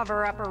big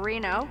cover-up of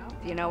Reno,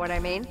 if you know what I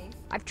mean.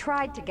 I've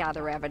tried to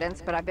gather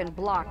evidence, but I've been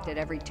blocked at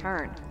every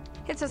turn.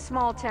 It's a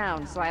small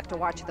town, so I have to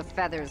watch the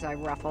feathers I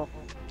ruffle.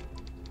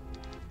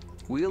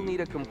 We'll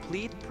need a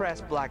complete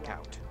press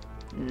blackout.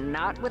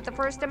 Not with the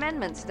First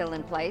Amendment still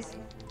in place.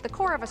 The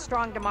core of a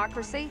strong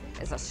democracy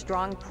is a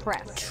strong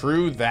press.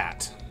 True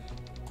that.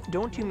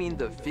 Don't you mean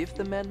the Fifth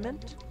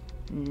Amendment?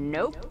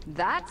 Nope.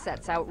 That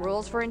sets out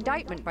rules for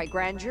indictment by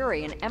grand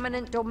jury in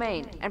eminent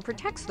domain and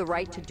protects the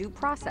right to due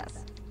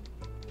process.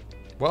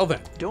 Well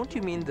then. Don't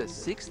you mean the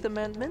Sixth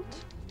Amendment?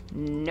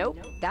 Nope.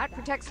 That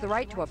protects the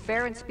right to a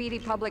fair and speedy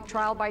public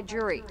trial by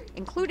jury,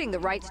 including the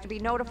rights to be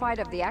notified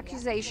of the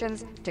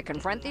accusations, to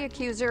confront the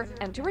accuser,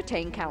 and to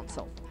retain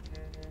counsel.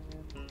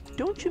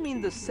 Don't you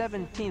mean the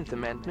 17th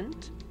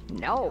Amendment?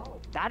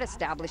 No. That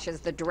establishes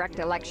the direct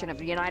election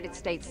of United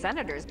States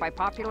senators by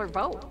popular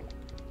vote.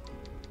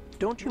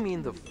 Don't you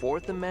mean the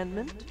 4th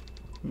Amendment?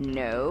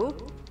 No.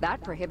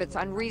 That prohibits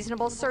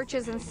unreasonable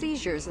searches and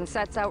seizures and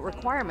sets out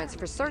requirements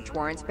for search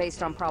warrants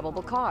based on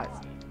probable cause.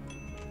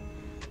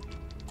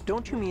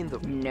 Don't you mean the...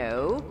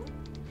 No.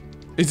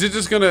 Is it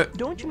just gonna...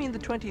 Don't you mean the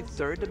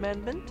 23rd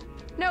Amendment?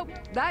 Nope.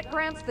 That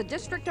grants the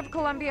District of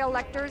Columbia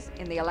electors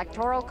in the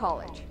Electoral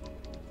College.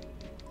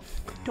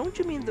 Don't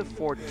you mean the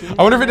 14th?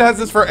 I wonder if it has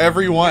this for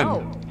everyone.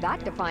 No,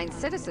 that defines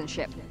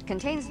citizenship.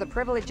 Contains the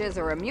privileges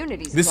or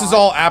immunities. This is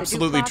all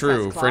absolutely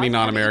true for any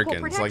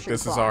non-Americans. Like,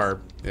 this is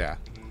our... Yeah.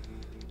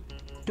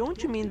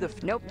 Don't you mean the...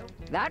 Nope.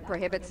 That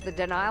prohibits the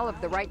denial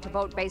of the right to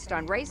vote based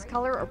on race,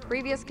 color, or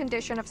previous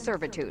condition of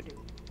servitude.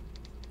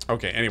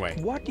 Okay, anyway.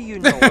 What do you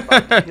know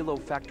about the pillow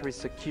factory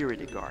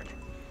security guard?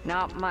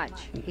 Not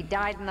much. He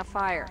died in the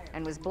fire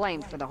and was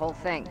blamed for the whole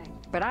thing.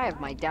 But I have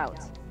my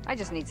doubts. I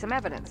just need some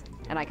evidence,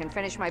 and I can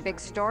finish my big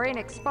story and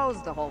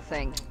expose the whole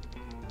thing.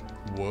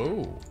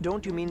 Whoa.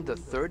 Don't you mean the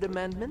 3rd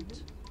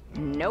Amendment?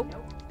 Nope.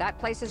 That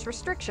places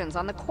restrictions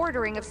on the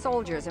quartering of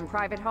soldiers in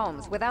private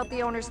homes without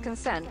the owner's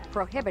consent,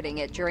 prohibiting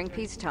it during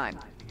peacetime.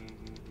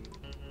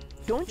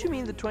 Don't you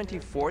mean the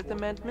 24th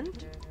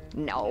Amendment?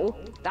 No.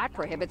 That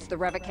prohibits the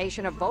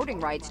revocation of voting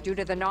rights due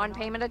to the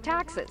non-payment of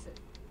taxes.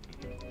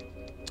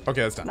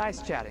 Okay, that's done.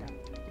 Nice chatting.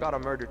 Got a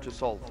murder to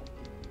solve.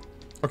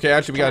 Okay,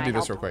 actually, we gotta do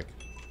this real quick.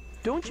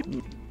 Don't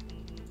you...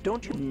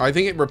 I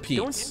think it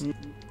repeats.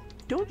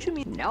 Don't you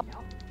mean... Nope.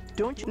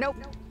 Don't you... Nope.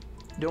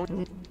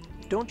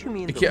 Don't you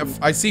mean...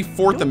 I see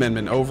 4th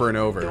Amendment over and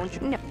over. Don't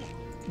you... No.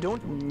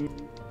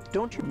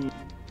 Don't you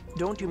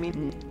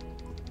mean...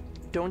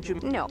 Don't you...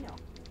 No.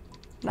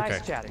 Nice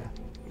Okay. chatting.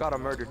 Got a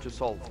murder to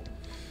solve.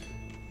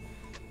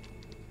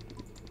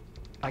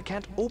 I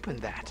can't open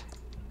that.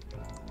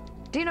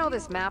 Do you know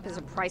this map is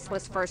a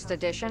priceless first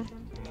edition?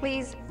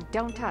 Please,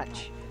 don't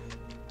touch.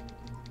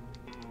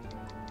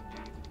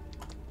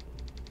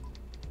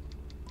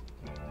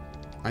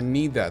 I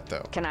need that,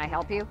 though. Can I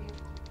help you?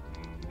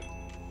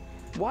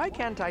 Why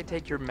can't I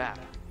take your map?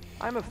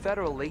 I'm a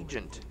federal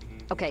agent.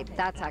 Okay,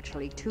 that's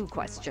actually 2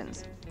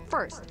 questions.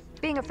 First,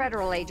 being a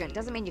federal agent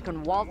doesn't mean you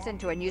can waltz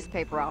into a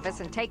newspaper office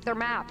and take their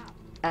map.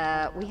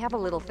 We have a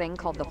little thing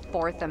called the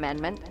 4th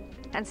Amendment.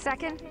 And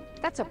second,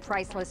 that's a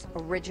priceless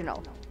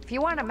original. If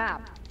you want a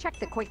map, check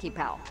the Quickie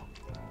Pal.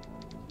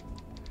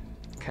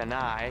 Can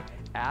I,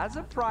 as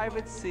a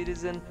private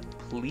citizen,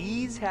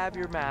 please have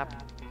your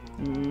map?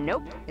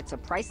 Nope, it's a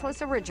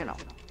priceless original.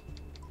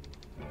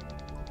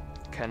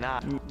 Can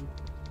I?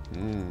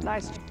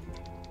 Nice.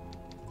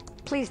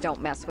 Please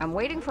don't mess with. I'm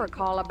waiting for a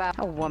call about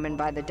a woman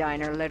by the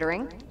diner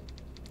littering.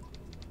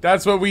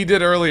 That's what we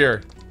did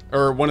earlier.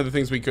 Or one of the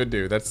things we could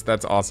do.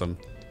 That's awesome.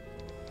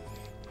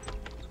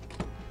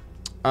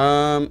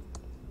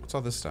 What's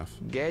all this stuff?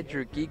 Get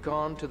your geek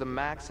on to the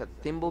max at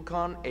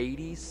ThimbleCon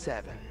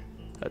 87.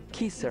 A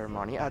key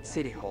ceremony at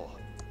City Hall.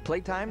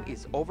 Playtime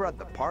is over at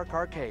the Park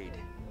Arcade.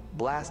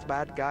 Blast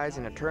bad guys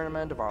in a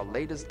tournament of our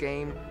latest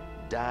game,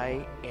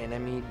 Die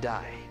Enemy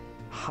Die.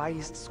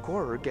 Highest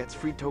scorer gets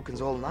free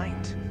tokens all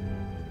night.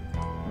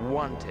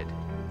 Wanted.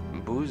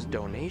 Boost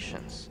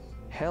donations.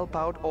 Help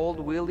out old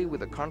Willie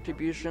with a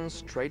contribution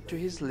straight to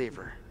his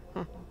liver.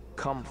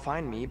 Come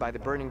find me by the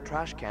burning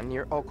trash can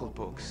near Occult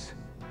Books.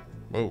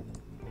 Whoa.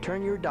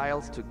 Turn your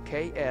dials to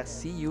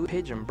KSCU,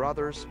 Pigeon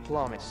Brothers,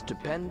 Plumbing,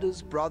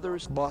 Stupendous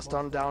Brothers,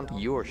 Boston Down,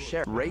 Your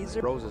Share,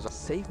 Razor, Roses,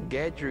 Safe,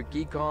 Get your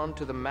geek on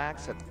to the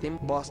max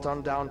at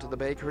Boston Down to the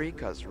bakery,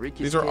 cause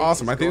Ricky's These are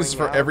awesome. I think this is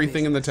for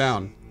everything in the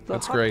town.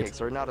 That's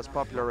great. Are not as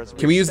popular as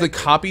Can we use the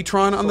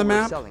Copytron on the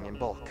map? Selling in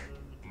bulk.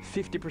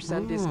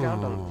 50%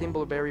 discount on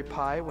Thimbleberry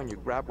pie when you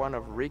grab one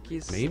of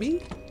Ricky's.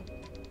 Maybe?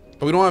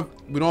 But we don't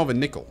have a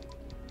nickel.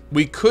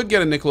 We could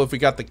get a nickel if we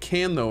got the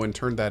can though and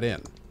turned that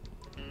in.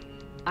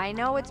 I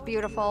know it's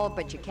beautiful,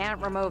 but you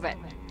can't remove it.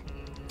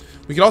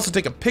 We could also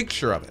take a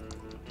picture of it.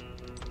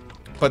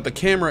 But the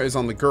camera is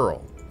on the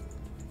girl.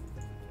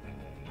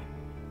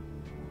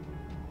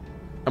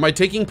 Am I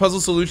taking puzzle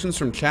solutions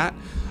from chat?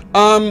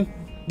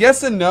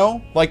 Yes and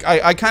no. Like,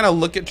 I kind of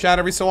look at chat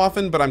every so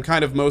often, but I'm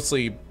kind of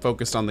mostly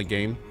focused on the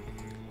game.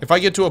 If I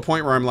get to a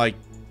point where I'm, like,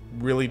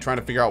 really trying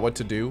to figure out what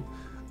to do,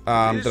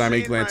 then I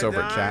may glance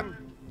over at chat.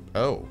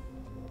 Oh.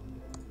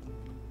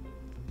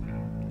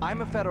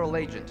 I'm a federal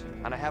agent,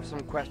 and I have some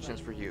questions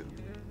for you.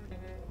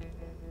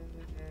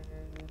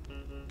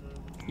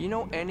 You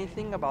know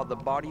anything about the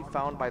body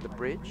found by the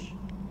bridge?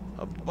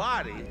 A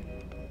body?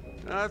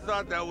 I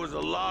thought that was a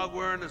log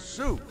wearing a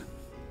suit.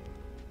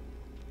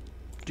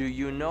 Do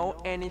you know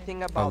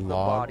anything about the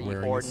body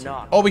or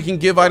not? Oh, we can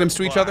give items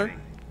to each other?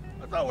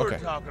 I thought we were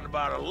talking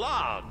about a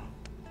log.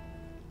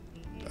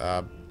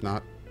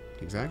 Not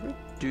exactly.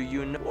 Do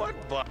you know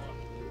what body?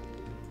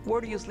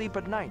 Where do you sleep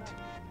at night?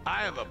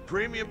 I have a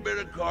premium bit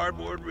of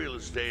cardboard real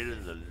estate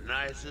in the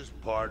nicest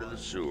part of the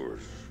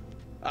sewers.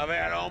 I've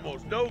had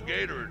almost no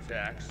gator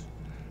attacks,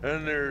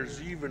 and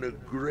there's even a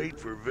grate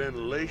for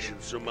ventilation,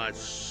 so my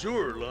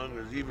sewer lung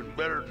is even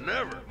better than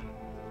ever.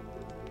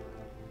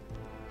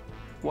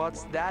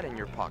 What's that in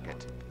your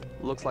pocket?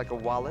 Looks like a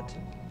wallet.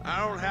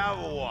 I don't have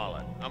a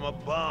wallet. I'm a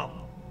bum.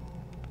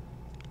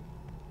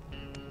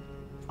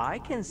 I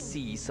can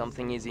see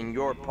something is in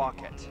your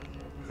pocket.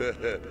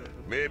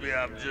 Maybe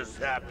I'm just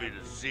happy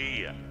to see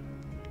you.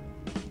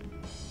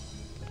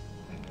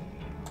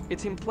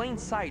 It's in plain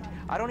sight.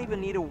 I don't even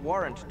need a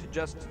warrant to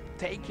just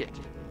take it.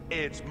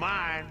 It's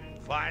mine.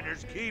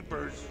 Finders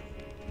keepers.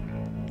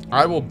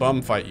 I will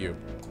bum fight you.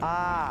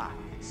 Ah,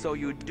 so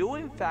you do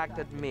in fact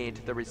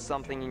admit there is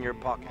something in your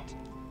pocket.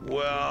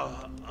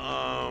 Well,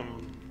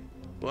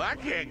 I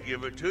can't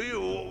give it to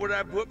you. What would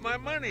I put my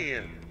money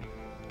in?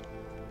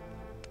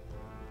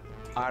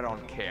 I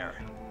don't care.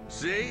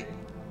 See?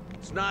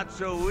 It's not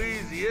so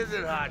easy, is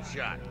it,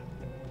 hotshot?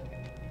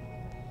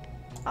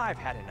 I've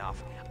had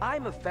enough.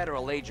 I'm a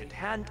federal agent.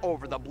 Hand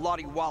over the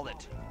bloody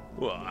wallet.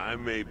 Well, I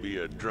may be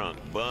a drunk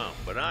bum,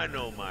 but I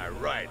know my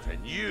rights,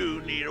 and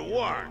you need a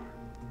warrant.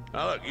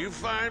 Now look, you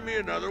find me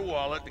another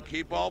wallet to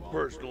keep all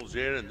personals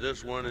in, and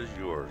this one is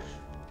yours.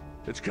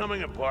 It's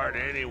coming apart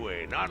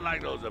anyway, not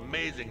like those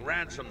amazing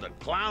Ransom the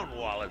Clown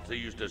wallets they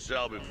used to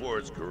sell before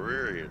his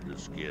career hit the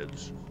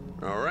skids.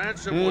 Now,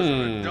 Ransom was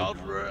an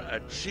adulterer, a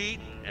cheat,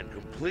 and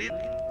complete...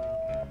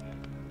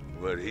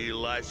 But he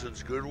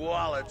licensed good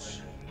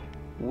wallets.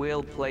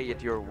 We'll play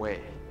it your way.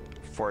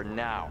 For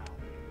now.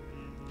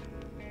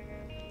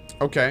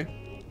 Okay.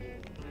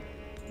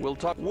 We'll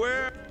talk...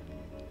 Where?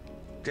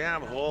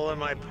 Damn hole in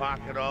my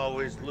pocket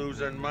always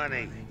losing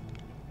money.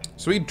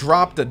 So he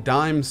dropped a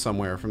dime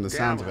somewhere from the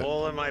sounds of it. Damn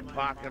hole in my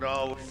pocket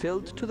always...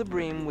 Filled to the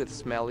brim with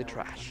smelly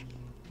trash.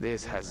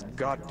 This has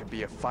got to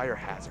be a fire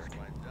hazard.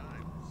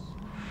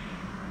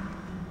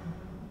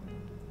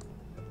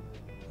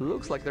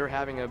 Looks like they're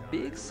having a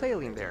big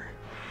sailing there.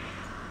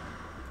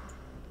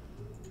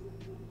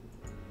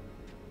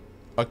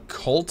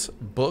 Occult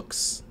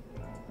books?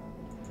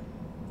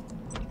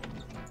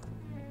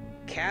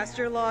 Cast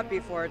your lot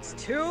before it's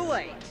too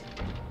late.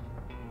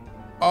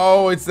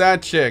 Oh, it's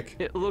that chick.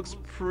 It looks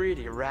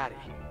pretty ratty.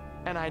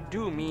 And I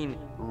do mean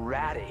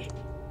ratty.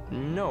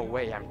 No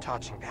way I'm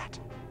touching that.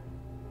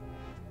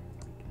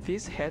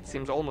 This head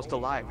seems almost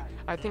alive.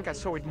 I think I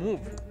saw it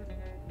move.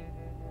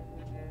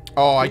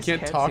 Oh, I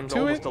can't talk to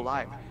almost it?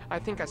 alive. I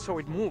think I saw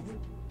it move.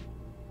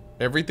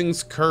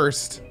 Everything's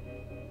cursed.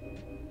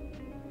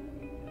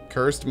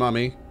 Cursed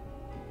mummy.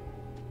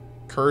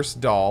 Cursed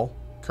doll.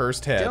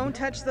 Cursed head. Don't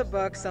touch the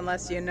books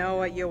unless you know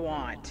what you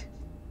want.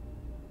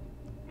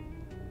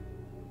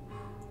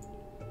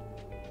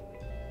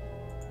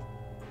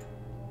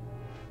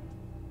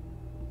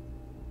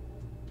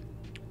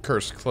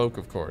 Cursed cloak,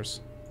 of course.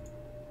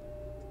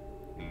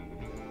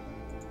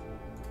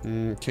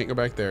 Can't go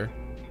back there.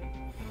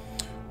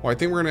 Well, I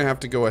think we're gonna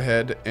have to go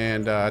ahead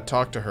and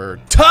talk to her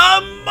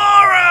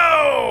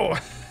tomorrow!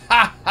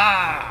 Ha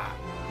ha!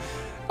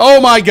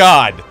 Oh my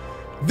god!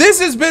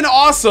 This has been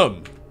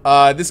awesome!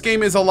 This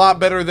game is a lot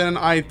better than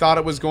I thought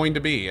it was going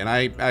to be, and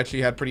I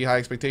actually had pretty high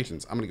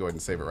expectations. I'm gonna go ahead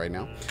and save it right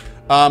now.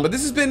 But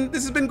this has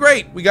been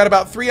great. We got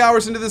about 3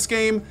 hours into this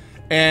game,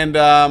 and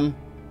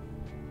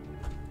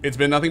it's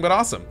been nothing but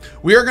awesome.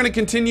 We are going to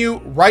continue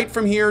right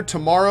from here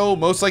tomorrow,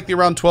 most likely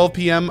around 12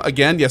 p.m.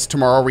 Again, yes,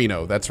 tomorrow,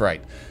 Reno. That's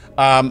right.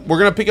 We're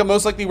going to pick up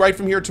most likely right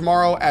from here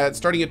tomorrow,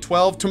 starting at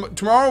 12.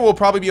 Tomorrow will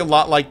probably be a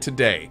lot like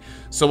today.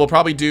 So we'll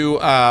probably do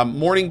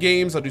morning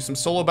games. I'll do some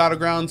solo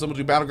battlegrounds. Then we'll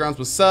do battlegrounds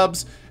with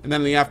subs. And then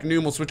in the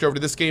afternoon, we'll switch over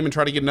to this game and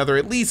try to get another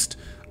at least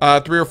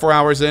 3 or 4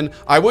 hours in.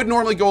 I would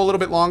normally go a little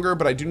bit longer,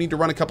 but I do need to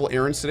run a couple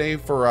errands today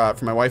for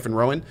my wife and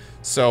Rowan.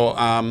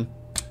 So,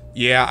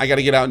 Yeah, I got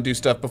to get out and do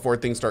stuff before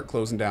things start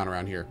closing down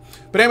around here.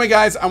 But anyway,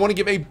 guys, I want to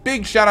give a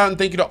big shout out and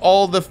thank you to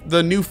all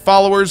the new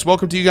followers.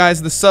 Welcome to you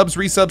guys, the subs,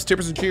 resubs,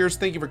 tippers, and cheers.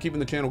 Thank you for keeping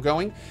the channel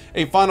going.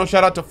 A final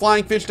shout out to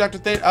Flying Fish, Dr.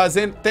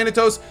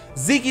 Thanatos,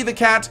 Zeke the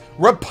Cat,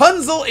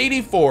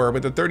 Rapunzel84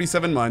 with the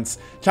 37 months,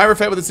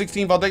 Kyberfet with the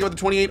 16, Valdega with the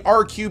 28,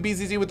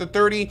 RQBZZ with the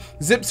 30,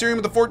 Zip Serum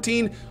with the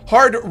 14,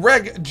 Hard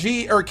Reg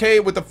G or K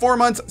with the 4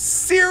 months,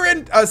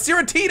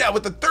 Siratita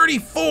with the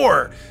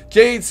 34,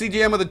 Jade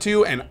CGM with the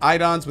 2, and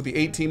Idons with the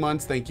 18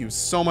 months. Thank you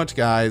so much,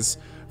 guys,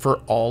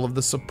 for all of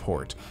the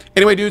support.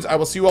 Anyway, dudes, I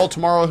will see you all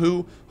tomorrow.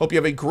 Hope you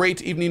have a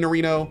great evening in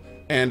Reno,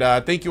 and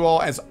thank you all,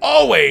 as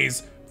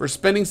always, for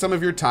spending some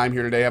of your time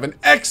here today. Have an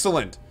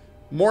excellent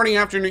morning,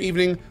 afternoon,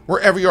 evening,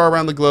 wherever you are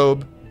around the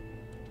globe.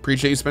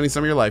 Appreciate you spending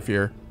some of your life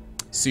here.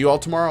 See you all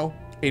tomorrow,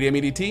 8 a.m.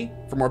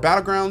 EDT for more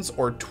Battlegrounds,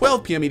 or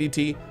 12 p.m.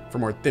 EDT for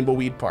more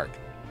Thimbleweed Park.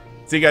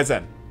 See you guys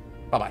then.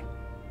 Bye-bye.